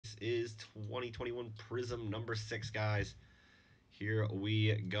is 2021 Prizm number 6, guys. Here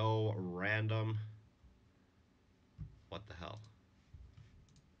we go. Random. What the hell?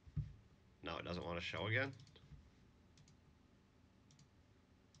 No, it doesn't want to show again.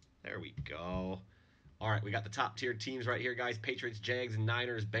 There we go. All right, we got the top tier teams right here, guys. Patriots, Jags,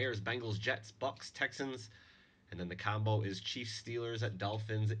 Niners, Bears, Bengals, Jets, Bucks, Texans. And then the combo is Chiefs, Steelers,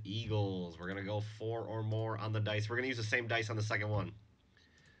 Dolphins, Eagles. We're going to go 4 or more on the dice. We're going to use the same dice on the second one.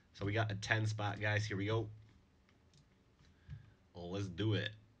 So we got a 10 spot, guys. Here we go. Well, let's do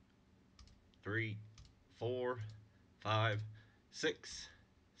it. 3, 4, 5, 6,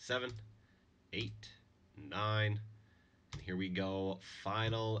 7, 8, 9. And here we go.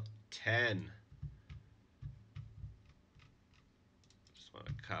 Final 10. Just want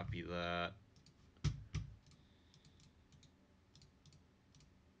to copy that.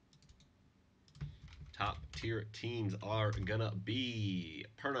 Top tier teams are gonna be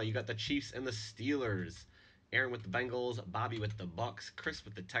Perna, you got the Chiefs and the Steelers. Aaron with the Bengals, Bobby with the Bucks, Chris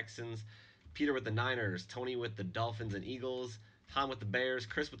with the Texans, Peter with the Niners, Tony with the Dolphins and Eagles, Han with the Bears,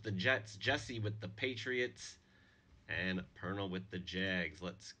 Chris with the Jets, Jesse with the Patriots, and Perna with the Jags.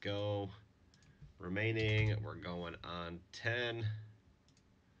 Let's go. Remaining, we're going on 10.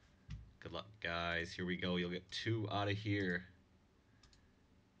 Good luck, guys. Here we go. You'll get 2 out of here.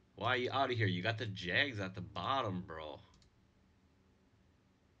 Why are you out of here? You got the Jags at the bottom, bro.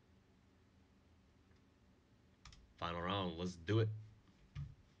 Final round. Let's do it.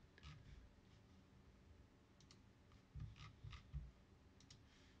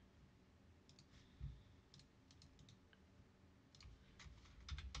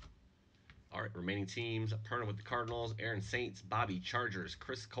 All right, remaining teams. Perna with the Cardinals, Aaron Saints, Bobby Chargers,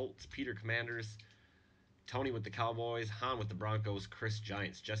 Chris Colts, Peter Commanders, Tony with the Cowboys, Han with the Broncos, Chris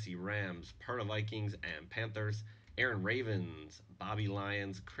Giants, Jesse Rams, Perna Vikings and Panthers, Aaron Ravens, Bobby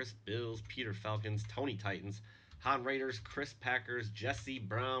Lions, Chris Bills, Peter Falcons, Tony Titans, Han Raiders, Chris Packers, Jesse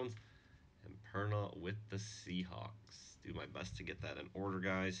Browns, and Perna with the Seahawks. Do my best to get that in order,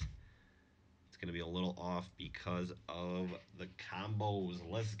 guys. It's going to be a little off because of the combos.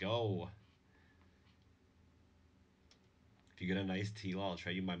 Let's go. If you get a nice T-Law, I'll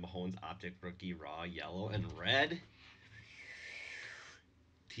trade you my Mahomes Optic Rookie Raw Yellow and Red.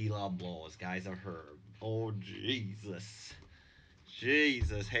 T-Law blows, guys. I've heard. Oh, Jesus.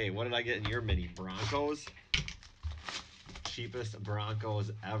 Jesus. Hey, what did I get in your mini? Broncos? Cheapest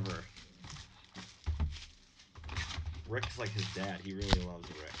Broncos ever. Rick's like his dad. He really loves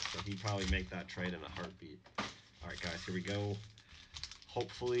Rick. So he'd probably make that trade in a heartbeat. All right, guys. Here we go.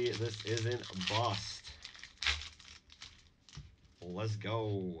 Hopefully this isn't bust. Let's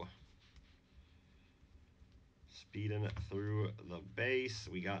go. Speeding through the base.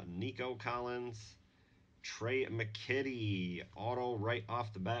 We got Nico Collins. Trey McKitty. Auto right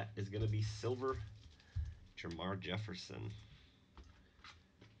off the bat is going to be silver. Jamar Jefferson.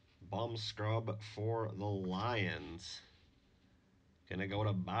 Bum scrub for the Lions. Gonna go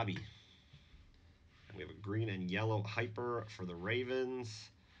to Bobby. And we have a green and yellow hyper for the Ravens.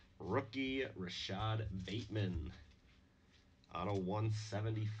 Rookie Rashad Bateman. Auto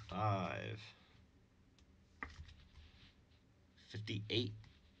 175. 58.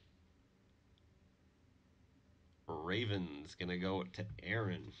 Ravens gonna go to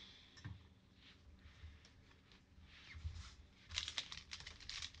Aaron.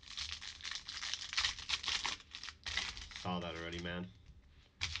 Saw that already, man.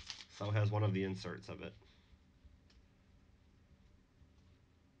 So has one of the inserts of it.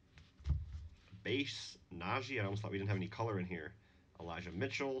 Base Najee. I almost thought we didn't have any color in here. Elijah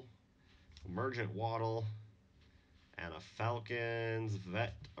Mitchell. Emergent Waddle. And a Falcons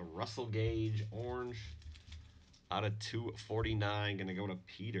vet. A Russell Gage orange. Out of 249. Gonna go to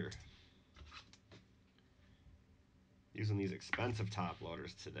Peter. Using these expensive top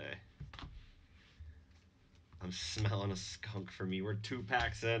loaders today. I'm smelling a skunk for me. We're 2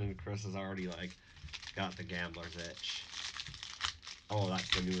 packs in and Chris has already like got the gambler's itch. Oh, that's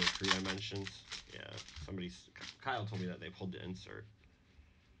the new recruit I mentioned. Yeah, Kyle told me that they pulled the insert.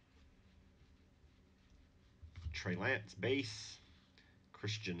 Trey Lance, base.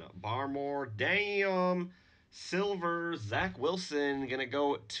 Christian Barmore, damn. Silver, Zach Wilson, gonna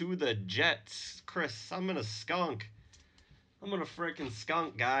go to the Jets. Chris, I'm gonna skunk. I'm gonna frickin'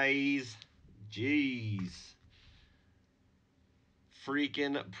 skunk, guys. Jeez.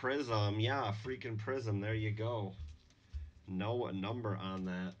 Freaking Prizm. Yeah, freaking Prizm. There you go. No number on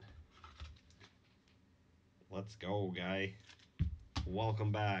that. Let's go, guy.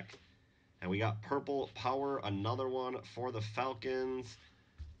 Welcome back. And we got Purple Power, another one for the Falcons.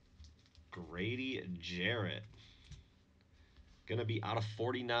 Grady Jarrett. Gonna be out of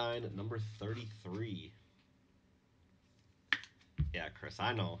 49, number 33. Yeah, Chris,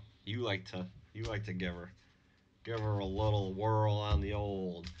 I know. You like to give her a little whirl on the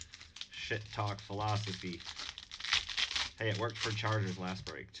old shit talk philosophy. Hey, it worked for Chargers last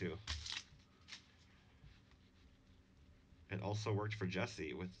break too. It also worked for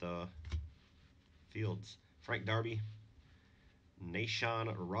Jesse with Fields. Frank Darby.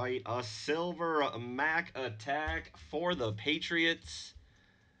 Nashon Wright. A silver Mac attack for the Patriots.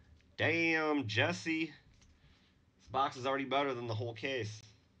 Damn, Jesse. This box is already better than the whole case.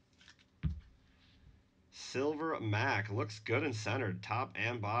 Silver Mac. Looks good and centered, top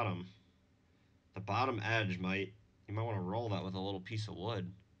and bottom. The bottom edge you might want to roll that with a little piece of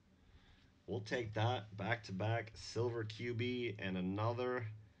wood. We'll take that. Back-to-back silver QB and another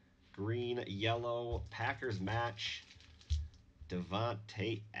green, yellow Packers match.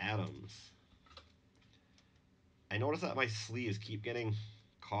 Devontae Adams. I notice that my sleeves keep getting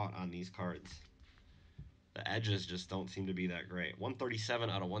caught on these cards. The edges just don't seem to be that great. 137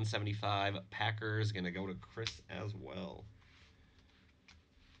 out of 175. Packers going to go to Chris as well.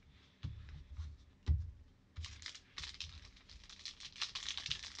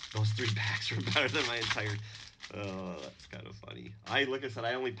 Those 3 packs were better than my entire... Oh, that's kind of funny. Like I said,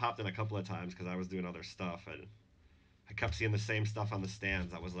 I only popped in a couple of times because I was doing other stuff. And I kept seeing the same stuff on the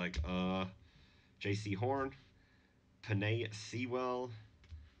stands. I was like, J.C. Horn, Panay Sewell,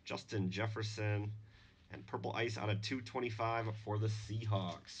 Justin Jefferson, and Purple Ice out of 225 for the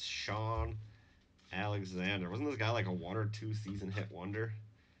Seahawks. Sean Alexander. Wasn't this guy like a 1 or 2 season hit wonder?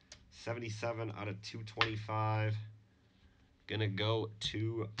 77 out of 225. Gonna go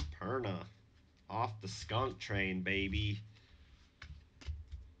to Perna. Off the skunk train, baby.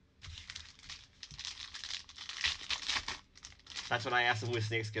 That's what I asked him who his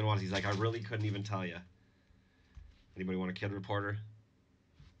snakeskin was. He's like, I really couldn't even tell you. Anybody want a kid reporter?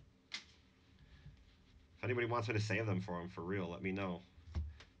 If anybody wants me to save them for him, for real, let me know.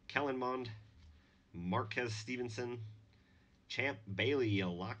 Kellen Mond, Marquez Stevenson, Champ Bailey, a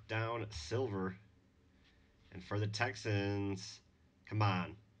lockdown silver. And for the Texans, come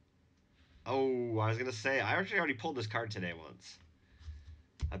on. Oh, I was going to say, I actually already pulled this card today once.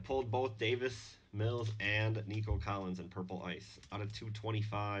 I pulled both Davis Mills and Nico Collins in Purple Ice. Out of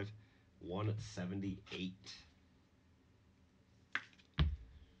 225, 178.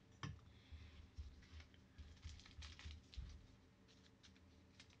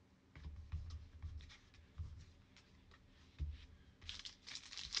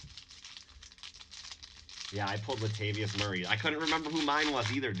 Yeah, I pulled Latavius Murray. I couldn't remember who mine was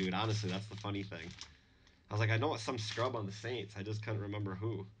either, dude. Honestly, that's the funny thing. I was like, I know it's some scrub on the Saints. I just couldn't remember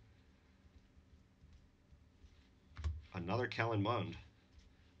who. Another Kellen Mond.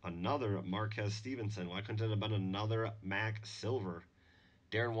 Another Marquez Stevenson. Why couldn't it have been another Mac Silver?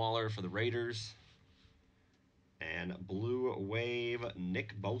 Darren Waller for the Raiders. And Blue Wave,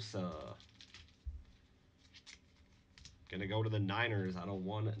 Nick Bosa. Gonna go to the Niners out of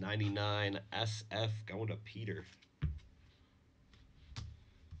 199. SF going to Peter.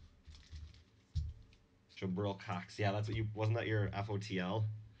 Jabril Cox. Yeah, that's what you... Wasn't that your FOTL?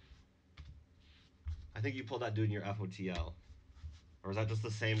 I think you pulled that dude in your FOTL. Or was that just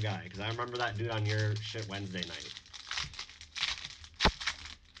the same guy? Because I remember that dude on your shit Wednesday night.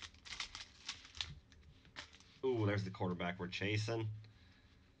 Ooh, there's the quarterback we're chasing.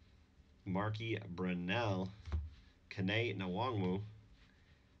 Marky Brunell. Kane Nwangwu.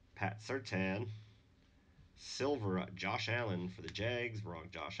 Pat Surtain. Silver, Josh Allen for the Jags. Wrong,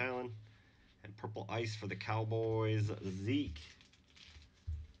 Josh Allen. And Purple Ice for the Cowboys. Zeke.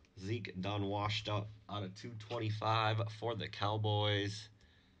 Zeke done washed up out of 225 for the Cowboys.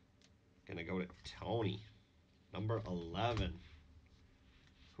 Gonna go to Tony. Number 11.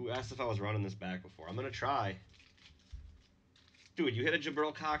 Who asked if I was running this back before? I'm gonna try. Dude, you hit a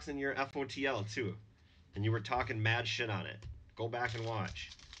Jabril Cox in your FOTL too. And you were talking mad shit on it. Go back and watch.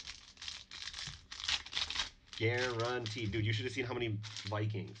 Guaranteed. Dude, you should have seen how many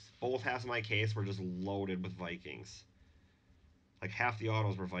Vikings. Both halves of my case were just loaded with Vikings. Like half the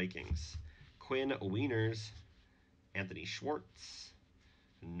autos were Vikings. Quinn Wieners. Anthony Schwartz.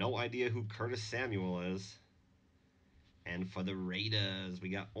 No idea who Curtis Samuel is. And for the Raiders, we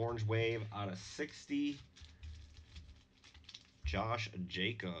got Orange Wave out of 60. Josh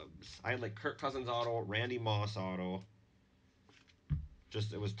Jacobs. I had like Kirk Cousins auto, Randy Moss auto.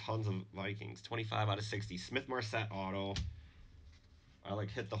 Just, it was tons of Vikings. 25 out of 60. Smith Marset auto. I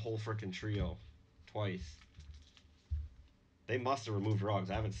like hit the whole freaking trio twice. They must have removed Ruggs.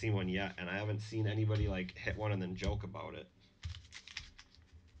 I haven't seen one yet, and I haven't seen anybody like hit one and then joke about it.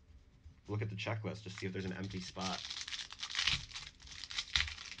 Look at the checklist, just see if there's an empty spot.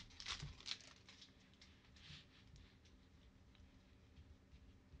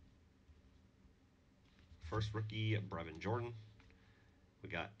 First rookie, Brevin Jordan. We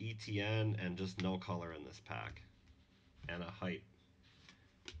got ETN and just no color in this pack. And a hype.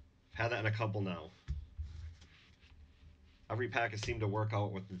 Had that in a couple now. Every pack has seemed to work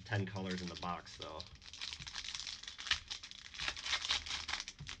out with the 10 colors in the box, though.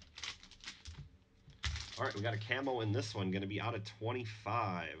 All right, we got a camo in this one. Going to be out of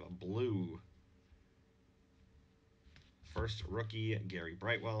 25. Blue. First rookie, Gary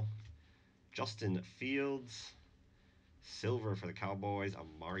Brightwell. Justin Fields. Silver for the Cowboys,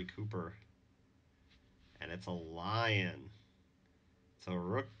 Amari Cooper. And it's a Lion. It's a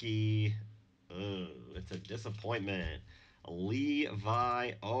rookie. Ugh, it's a disappointment.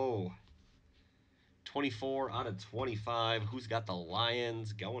 Levi O. 24 out of 25. Who's got the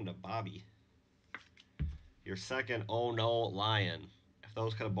Lions? Going to Bobby. Your second, oh no, Lion. If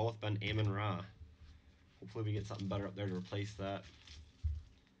those could have both been Amon Ra. Hopefully we get something better up there to replace that.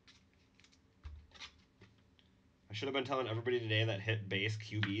 I should have been telling everybody today that hit base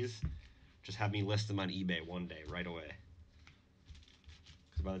QBs, just have me list them on eBay one day, right away.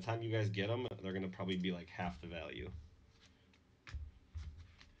 Because by the time you guys get them, they're going to probably be like half the value.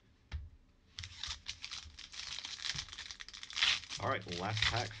 All right, last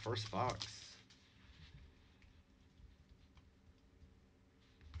pack, first box.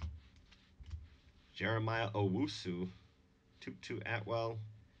 Jeremiah Owusu, Tutu Atwell,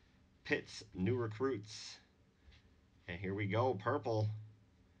 Pitts, new recruits. And here we go, purple.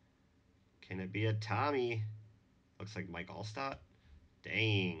 Can it be a Tommy? Looks like Mike Allstott.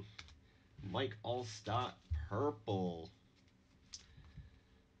 Dang. Mike Allstott, purple.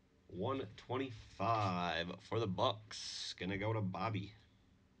 125 for the Bucks. Gonna go to Bobby.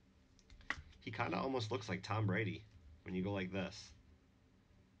 He kind of almost looks like Tom Brady when you go like this.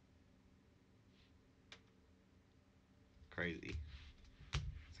 Crazy.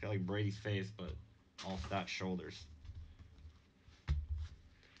 It's got like Brady's face, but Allstott shoulders.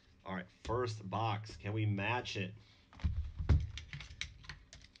 All right, first box. Can we match it?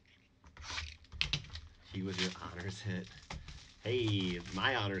 He was your honors hit. Hey,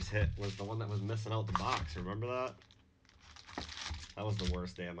 my honors hit was the one that was missing out the box. Remember that? That was the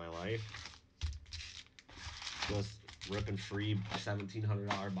worst day of my life. Just ripping free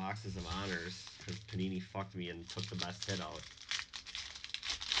 $1,700 boxes of honors because Panini fucked me and took the best hit out.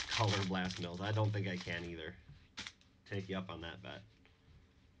 Color Blast Mills. I don't think I can either. Take you up on that bet.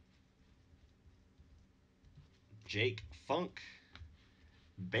 Jake Funk.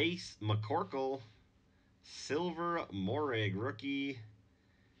 Base McCorkle. Silver Morig rookie.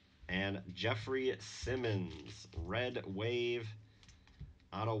 And Jeffrey Simmons. Red Wave.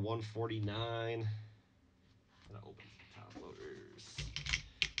 Auto 149. Gonna open some top loaders.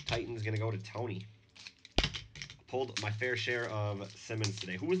 Titans gonna go to Tony. Pulled my fair share of Simmons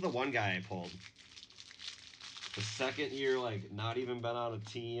today. Who was the one guy I pulled? The second year, like, not even been on a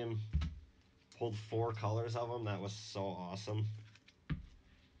team. Pulled 4 colors of them. That was so awesome.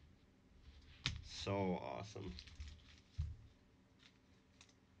 So awesome.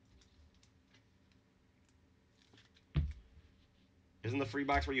 Isn't the free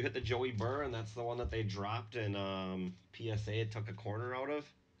box where you hit the Joey Burr and that's the one that they dropped in PSA it took a corner out of?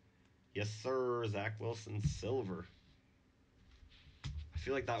 Yes, sir. Zach Wilson silver. I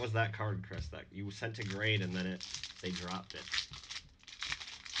feel like that was that card, Chris, that you sent to grade and then they dropped it.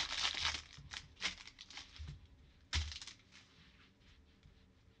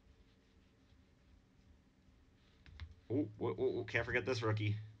 Oh, can't forget this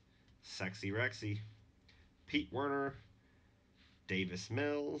rookie. Sexy Rexy. Pete Werner. Davis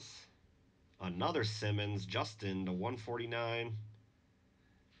Mills. Another Simmons. Justin to 149.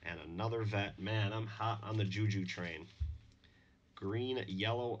 And another vet. Man, I'm hot on the Juju train. Green,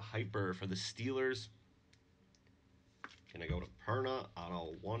 yellow, hyper for the Steelers. Gonna go to Perna,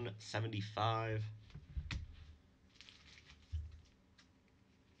 auto 175.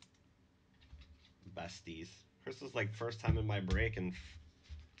 Besties. Chris was like first time in my break, and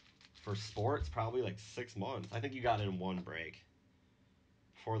for sports, probably like 6 months. I think you got in one break.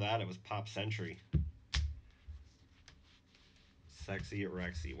 Before that, it was Pop Century. Sexy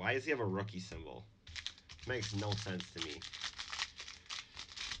Rexy. Why does he have a rookie symbol? Makes no sense to me.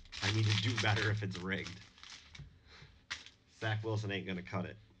 I need to do better if it's rigged. Zach Wilson ain't gonna cut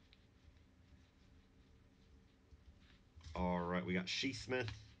it. All right, we got Shee Smith,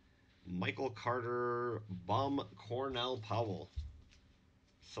 Michael Carter, Bum, Cornell Powell.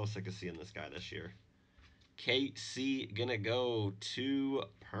 So sick of seeing this guy this year. KC gonna go to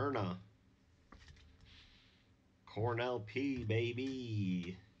Perna. Cornell P,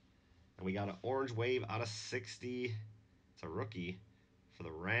 baby. And we got an orange wave out of 60. It's a rookie for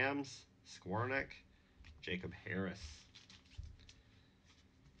the Rams. Skwarnek. Jacob Harris.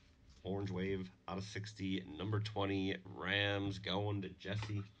 Orange Wave out of 60. Number 20, Rams going to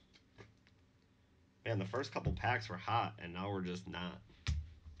Jesse. Man, the first couple packs were hot, and now we're just not.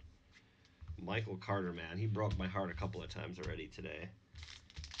 Michael Carter, man. He broke my heart a couple of times already today.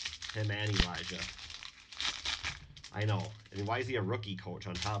 Him and Elijah. I know. I mean, why is he a rookie coach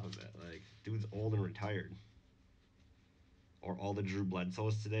on top of it? Like, dude's old and retired. Or all the Drew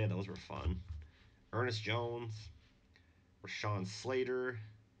Bledsoes today. Those were fun. Ernest Jones. Rashawn Slater.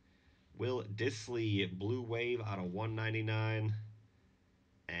 Will Disley, Blue Wave out of 199.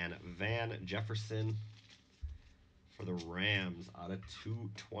 And Van Jefferson for the Rams out of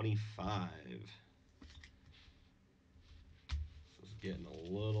 225. This is getting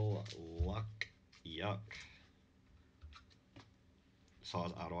a little luck. Yuck. Saw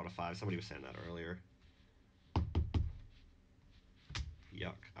his auto out of 5. Somebody was saying that earlier.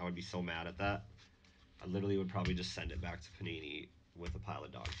 Yuck. I would be so mad at that. I literally would probably just send it back to Panini with a pile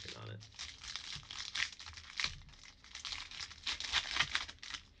of dog shit on it.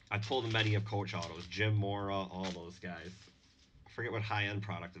 I pulled many of Coach Autos. Jim Mora, all those guys. I forget what high-end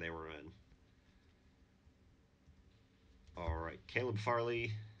product they were in. All right. Caleb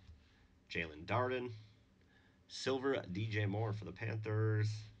Farley. Jalen Darden. Silver DJ Moore for the Panthers.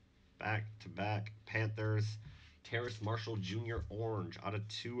 Back-to-back Panthers. Terrace Marshall Jr. Orange out of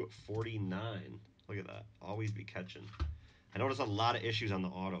 249. Look at that. Always be catching. I noticed a lot of issues on the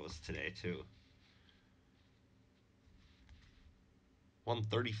autos today, too.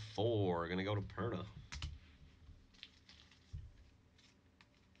 134. Going to go to Perna.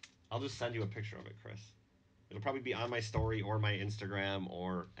 I'll just send you a picture of it, Chris. It'll probably be on my story or my Instagram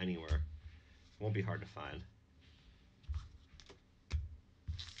or anywhere. It won't be hard to find.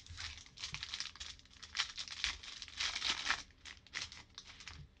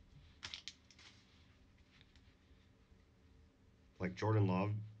 Like Jordan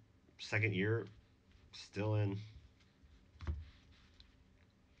Love, second year, still in.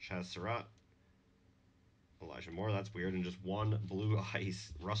 Chaz Surratt. Elijah Moore, that's weird. And just one blue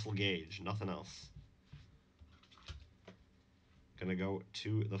ice. Russell Gage, nothing else. Gonna go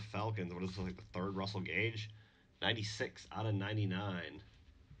to the Falcons. What is this, like the third Russell Gage? 96 out of 99.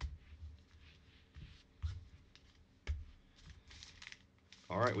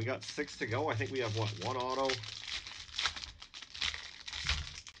 All right, we got 6 to go. I think we have, what, one auto?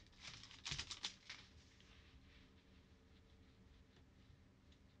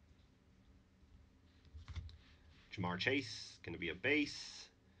 Jamar Chase, going to be a base.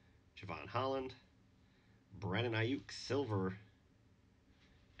 Javon Holland. Brandon Ayuk, silver.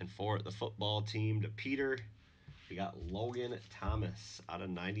 And for the football team, to Peter, we got Logan Thomas out of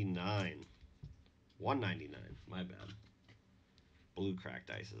 99. 199, my bad. Blue cracked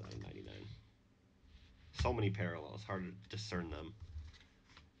ices out of 99. So many parallels, hard to discern them.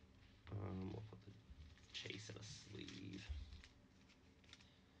 We'll put the Chase in a sleeve.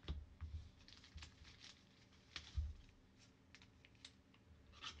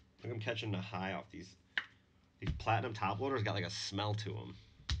 I think I'm catching a high off these platinum top loaders. Got like a smell to them.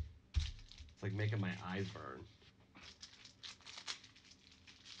 It's like making my eyes burn.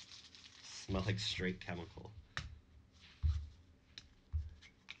 Smell like straight chemical.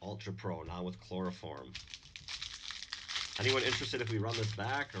 Ultra Pro, now with chloroform. Anyone interested if we run this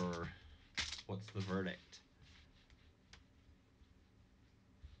back, or what's the verdict?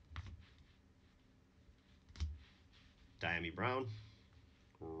 Diami Brown.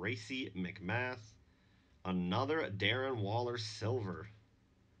 Racy McMath. Another Darren Waller silver.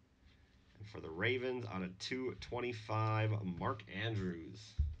 And for the Ravens, on a 225, Mark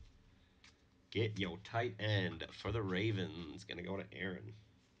Andrews. Get yo tight end for the Ravens. Gonna go to Aaron.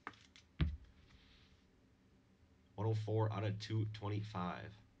 104 out of 225.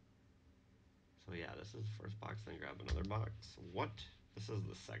 So yeah, this is the first box. Then grab another box. What? This is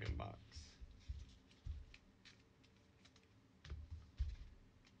the second box.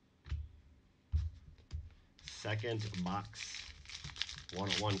 Second box.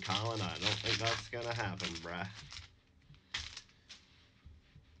 101 Colin. I don't think that's gonna happen, bruh.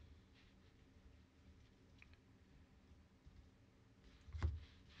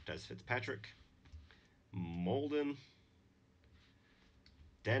 Des Fitzpatrick. Molden.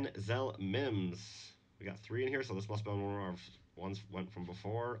 Denzel Mims. We got 3 in here, so this must have been one of our ones went from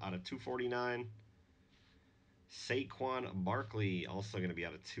before. Out of 249. Saquon Barkley, also going to be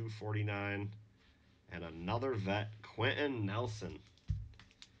out of 249. And another vet, Quentin Nelson.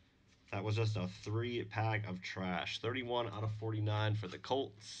 That was just a 3-pack of trash. 31 out of 49 for the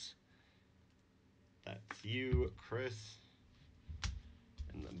Colts. That's you, Chris.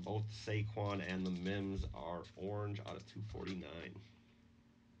 And then both Saquon and the Mims are orange out of 249.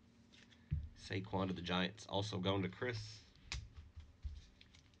 Saquon to the Giants. Also going to Chris.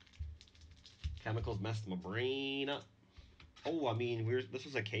 Chemicals messed my brain up. Oh, I mean, this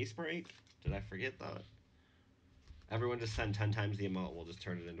was a case break? Did I forget that? Everyone just send 10 times the amount. We'll just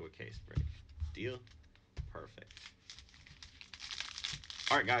turn it into a case break. Deal? Perfect.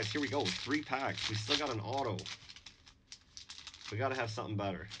 All right, guys, here we go. 3 packs. We still got an auto. We got to have something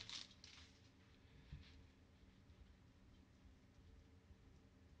better.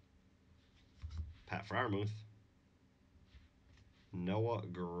 Pat Freiermuth. Noah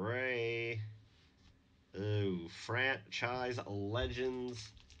Gray. Ooh, franchise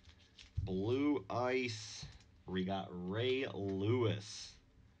legends. Blue Ice. We got Ray Lewis.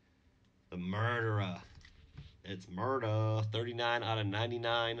 The murderer. It's murder. 39 out of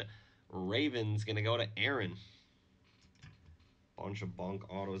 99. Ravens going to go to Aaron. Bunch of bunk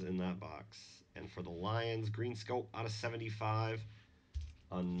autos in that box. And for the Lions, green scope out of 75.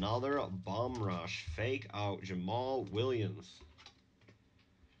 Another bomb rush. Fake out Jamal Williams.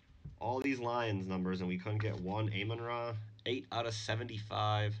 All these Lions numbers, and we couldn't get one. Amon-Ra, 8 out of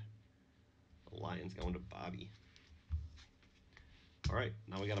 75. The Lions going to Bobby. All right,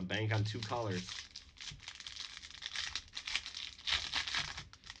 now we got to bank on 2 colors.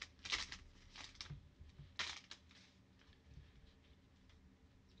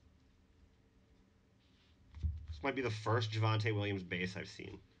 This might be the first Javonte Williams base I've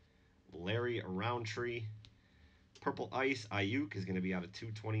seen. Larry Roundtree. Purple Ice Ayuk is going to be out of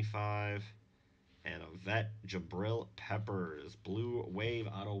 225. And a vet, Jabril Peppers. Blue Wave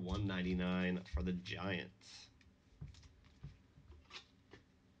out of 199 for the Giants.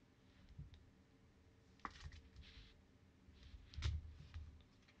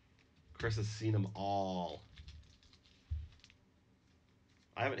 Chris has seen them all.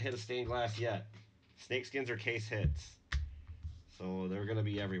 I haven't hit a stained glass yet. Snakeskins are case hits. So they're going to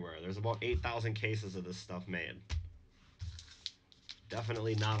be everywhere. There's about 8,000 cases of this stuff made.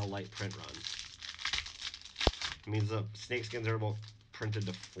 Definitely not a light print run. It means the snakeskins are about printed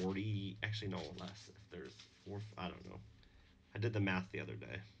to 40. Actually, no, less. If there's 4, I don't know. I did the math the other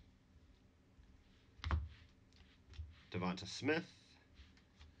day. Devonta Smith.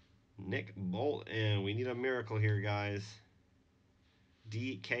 Nick Bolton. We need a miracle here, guys.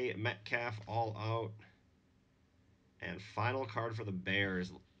 DK Metcalf all out. And final card for the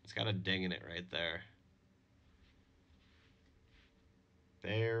Bears. It's got a ding in it right there.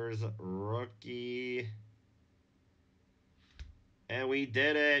 Bears rookie. And we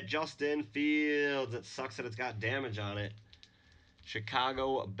did it. Justin Fields. It sucks that it's got damage on it.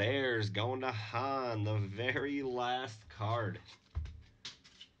 Chicago Bears going to Han. The very last card.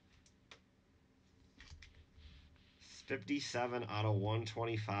 57 out of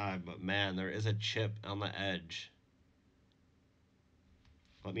 125. But man, there is a chip on the edge.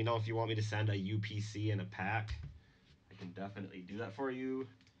 Let me know if you want me to send a UPC in a pack. I can definitely do that for you.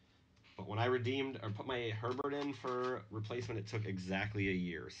 But when I redeemed or put my Herbert in for replacement, it took exactly a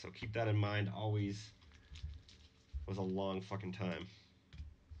year. So keep that in mind. Always was a long fucking time.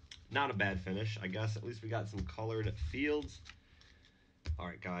 Not a bad finish, I guess. At least we got some colored Fields. All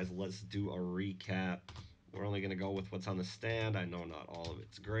right, guys, let's do a recap. We're only going to go with what's on the stand. I know not all of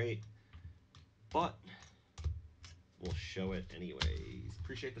it's great, but we'll show it anyways.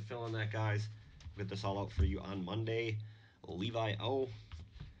 Appreciate the fill on that, guys. We'll get this all out for you on Monday. Levi O,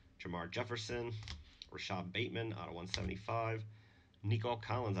 Jamar Jefferson, Rashad Bateman out of 175, Nico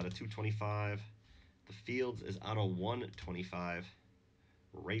Collins out of 225. The Fields is out of 125.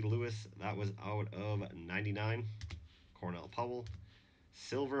 Ray Lewis, that was out of 99. Cornell Powell.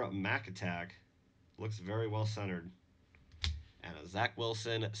 Silver Mac Attack. Looks very well centered. And a Zach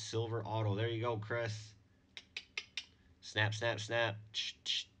Wilson silver auto. There you go, Chris. Snap, snap, snap.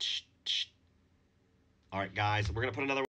 All right, guys, we're going to put another